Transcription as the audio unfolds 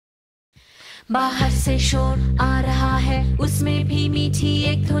बाहर से शोर आ रहा है, उसमें भी मीठी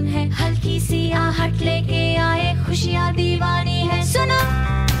एक धुन है, हल्की सी आहट लेके आए, खुशियाँ दीवानी है, सुनो।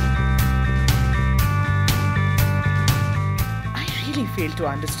 I really fail to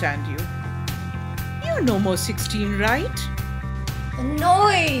understand you. You're no more 16, right?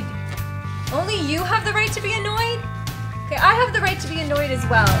 Annoyed! Only you have the right to be annoyed? Okay, I have the right to be annoyed as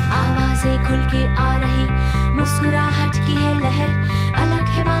well. आवाज़ें खुल के आ रही, मुस्कुराहट की है लहर, अलग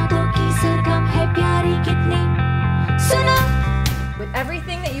है बातों की सरगम है प्यारी कितनी, सुनो। With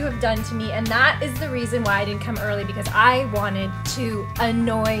everything that you have done to me, and that is the reason why I didn't come early, because I wanted to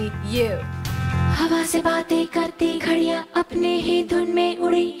annoy you. हवा से बातें करती घड़ियां अपने ही धुन में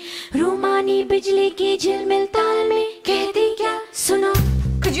उड़ी, रूमानी बिजली की झिलमिल ताल में कहती क्या, सुनो।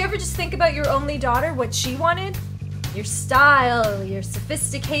 Could you ever just think about your only daughter, what she wanted? Your style, your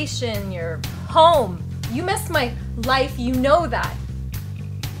sophistication, your home. You messed my life, you know that.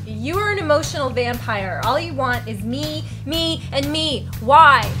 You are an emotional vampire. All you want is me, me, and me.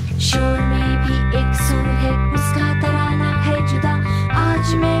 Why? शोर में भी एक सुर है, उसका तराना है जुदा,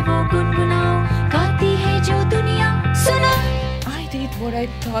 आज मैं वो गुनगुनाऊं, गाती है जो दुनिया, सुनो। I did what I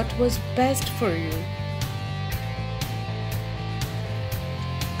thought was best for you.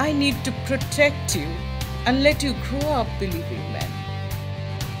 I need to protect you and let you grow up believing men.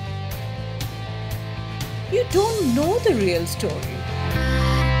 You don't know the real story.